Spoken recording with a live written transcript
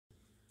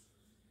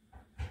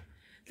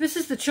This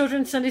is the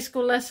Children's Sunday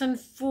School lesson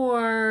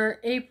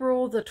for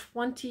April the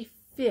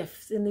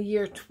 25th in the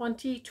year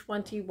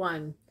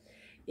 2021.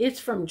 It's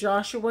from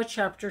Joshua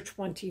chapter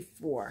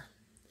 24.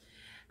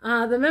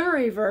 The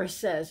memory verse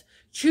says,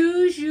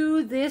 "Choose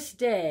you this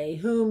day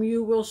whom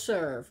you will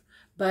serve,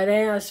 but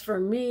as for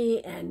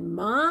me and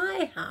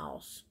my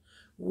house,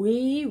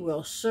 we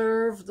will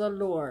serve the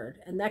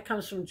Lord." And that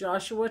comes from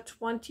Joshua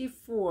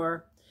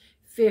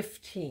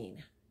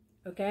 24:15.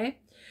 Okay?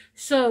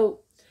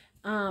 So,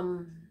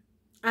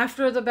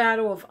 after the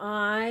battle of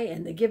Ai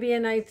and the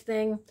Gibeonites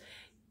thing,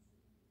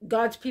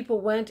 God's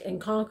people went and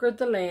conquered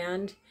the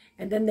land,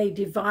 and then they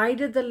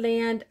divided the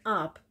land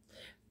up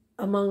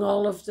among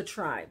all of the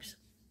tribes.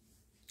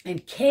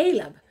 And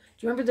Caleb, do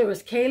you remember there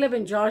was Caleb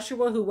and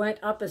Joshua who went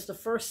up as the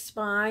first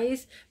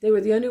spies? They were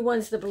the only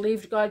ones that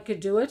believed God could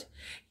do it.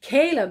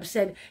 Caleb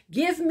said,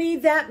 "Give me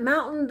that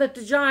mountain that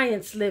the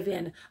giants live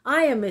in.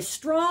 I am as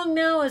strong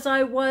now as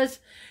I was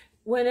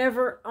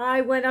whenever I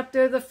went up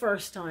there the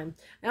first time.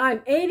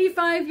 I'm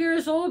 85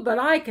 years old, but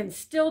I can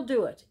still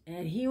do it."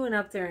 And he went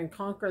up there and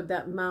conquered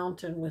that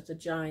mountain with the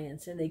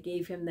giants, and they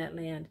gave him that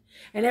land.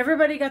 And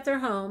everybody got their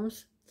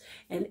homes,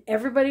 and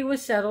everybody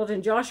was settled,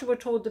 and Joshua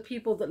told the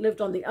people that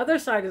lived on the other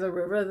side of the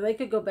river that they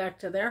could go back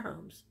to their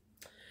homes.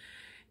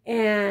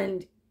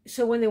 And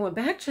so when they went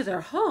back to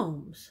their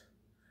homes,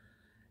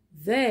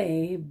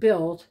 they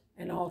built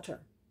an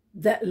altar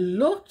that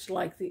looked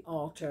like the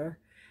altar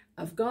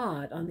of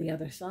God on the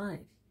other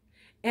side.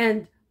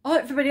 And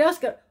everybody else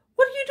got,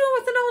 "What are you doing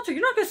with an altar?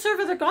 You're not going to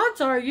serve other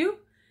gods, are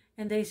you?"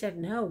 And they said,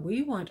 "No,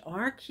 we want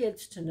our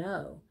kids to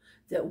know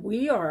that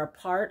we are a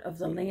part of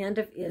the land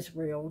of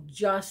Israel,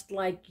 just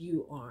like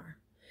you are.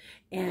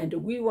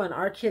 And we want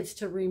our kids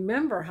to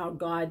remember how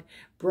God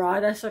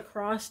brought us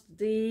across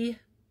the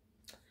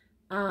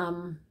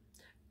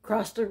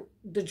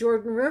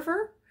Jordan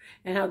River,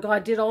 and how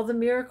God did all the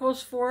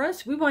miracles for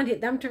us. We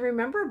want them to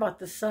remember about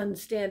the sun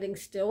standing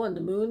still and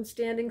the moon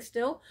standing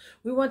still.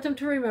 We want them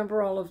to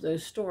remember all of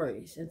those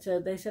stories." And so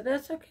they said,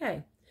 "That's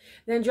okay."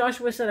 Then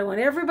Joshua said, "I want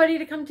everybody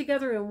to come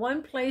together in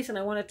one place, and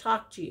I want to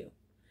talk to you."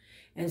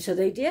 And so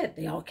they did.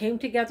 They all came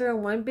together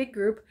in one big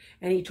group,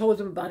 and he told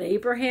them about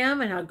Abraham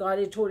and how God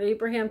had told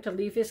Abraham to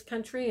leave his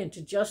country and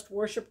to just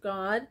worship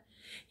God.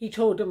 He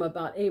told them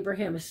about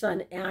Abraham's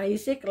son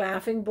Isaac,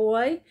 laughing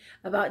boy,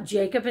 about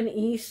Jacob and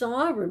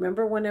Esau.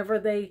 Remember whenever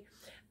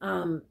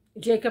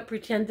Jacob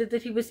pretended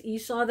that he was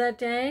Esau that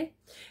day?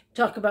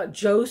 Talk about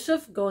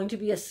Joseph going to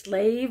be a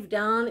slave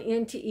down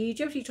into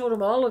Egypt. He told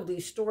him all of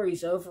these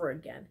stories over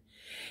again.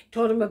 He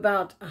told him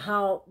about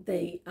how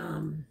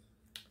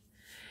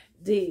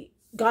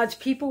God's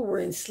people were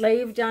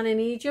enslaved down in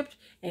Egypt,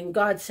 and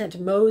God sent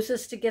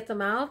Moses to get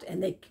them out,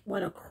 and they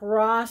went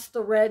across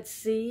the Red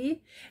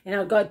Sea, and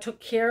how God took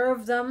care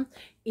of them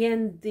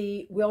in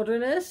the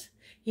wilderness.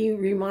 He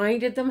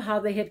reminded them how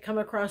they had come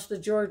across the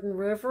Jordan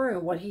River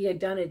and what he had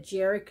done at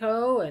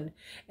Jericho and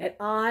at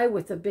Ai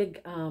with the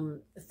big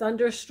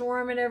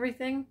thunderstorm and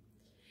everything.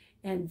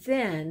 And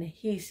then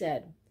he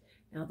said,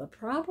 "Now the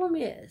problem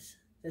is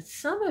that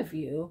some of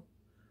you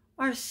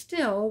are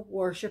still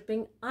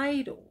worshiping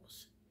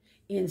idols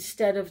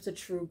instead of the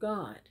true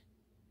God.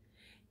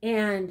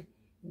 And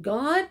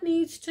God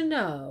needs to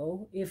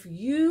know if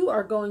you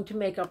are going to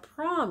make a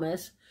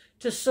promise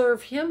to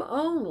serve him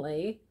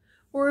only,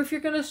 or if you're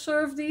going to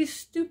serve these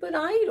stupid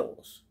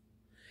idols.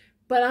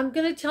 But I'm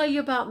going to tell you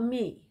about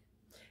me.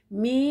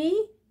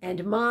 Me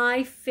and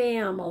my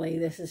family."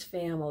 This is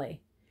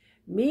family.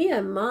 "Me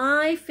and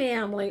my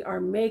family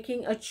are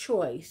making a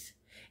choice,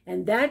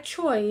 and that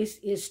choice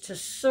is to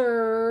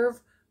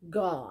serve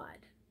God."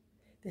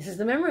 This is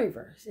the memory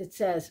verse. It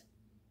says,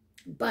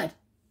 but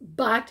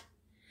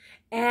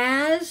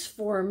as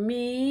for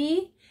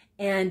me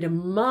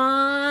and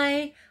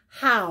my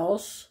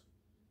house,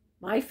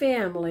 my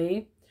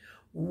family,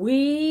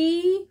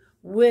 we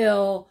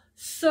will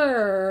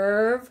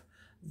serve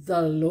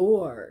the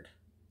Lord."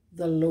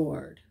 The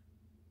Lord.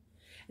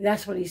 And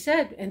that's what he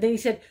said. And then he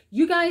said,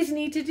 "You guys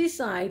need to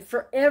decide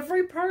for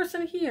every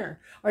person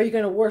here, are you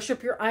going to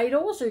worship your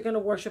idols, or are you going to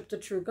worship the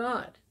true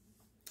God?"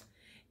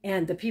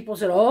 And the people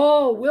said,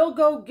 "Oh, we'll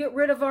go get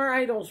rid of our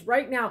idols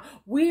right now.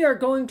 We are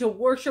going to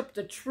worship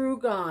the true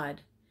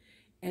God."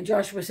 And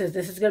Joshua says,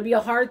 "This is going to be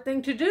a hard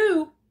thing to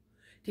do,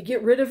 to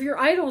get rid of your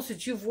idols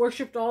that you've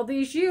worshipped all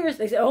these years."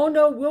 They said, "Oh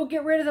no, we'll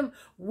get rid of them.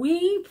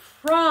 We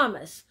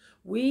promise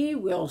we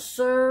will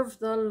serve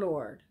the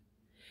Lord."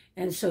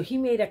 And so he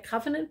made a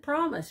covenant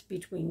promise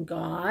between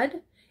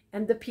God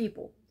and the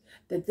people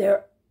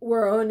that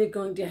we're only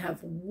going to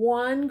have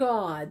one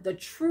God, the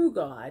true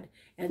God,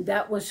 and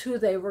that was who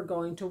they were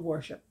going to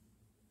worship.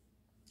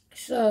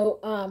 So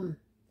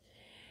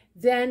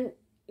then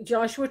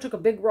Joshua took a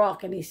big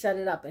rock and he set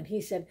it up, and he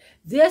said,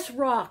 "This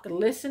rock,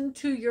 listen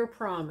to your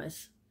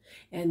promise,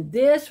 and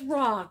this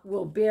rock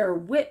will bear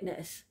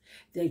witness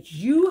that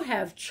you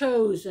have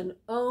chosen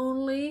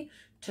only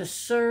to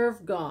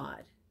serve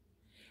God."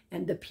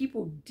 And the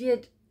people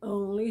did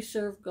only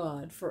serve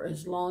God for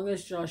as long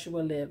as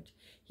Joshua lived.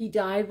 He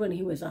died when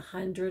he was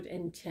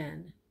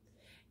 110.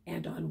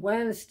 And on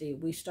Wednesday,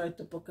 we start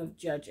the book of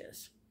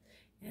Judges.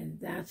 And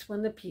that's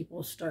when the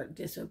people start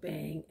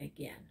disobeying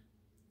again.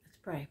 Let's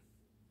pray.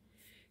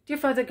 Dear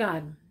Father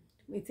God,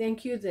 we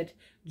thank you that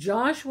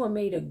Joshua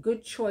made a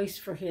good choice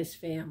for his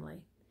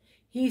family.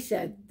 He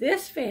said,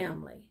 this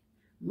family,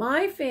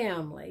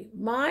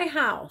 my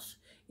house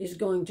is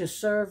going to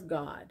serve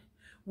God.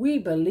 We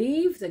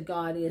believe that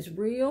God is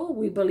real.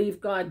 We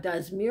believe God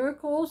does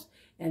miracles,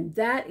 and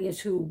that is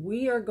who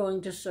we are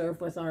going to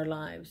serve with our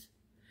lives.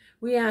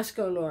 We ask,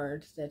 O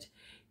Lord, that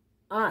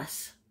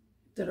us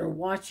that are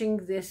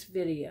watching this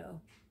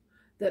video,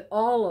 that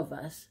all of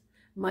us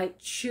might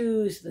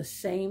choose the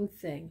same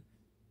thing,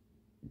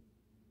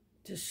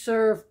 to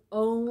serve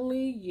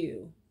only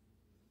you,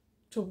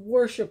 to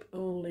worship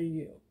only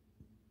you,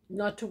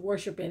 not to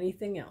worship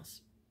anything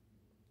else.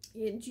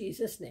 In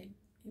Jesus' name,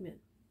 amen.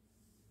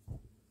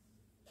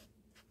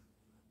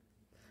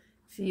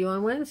 See you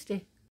on Wednesday.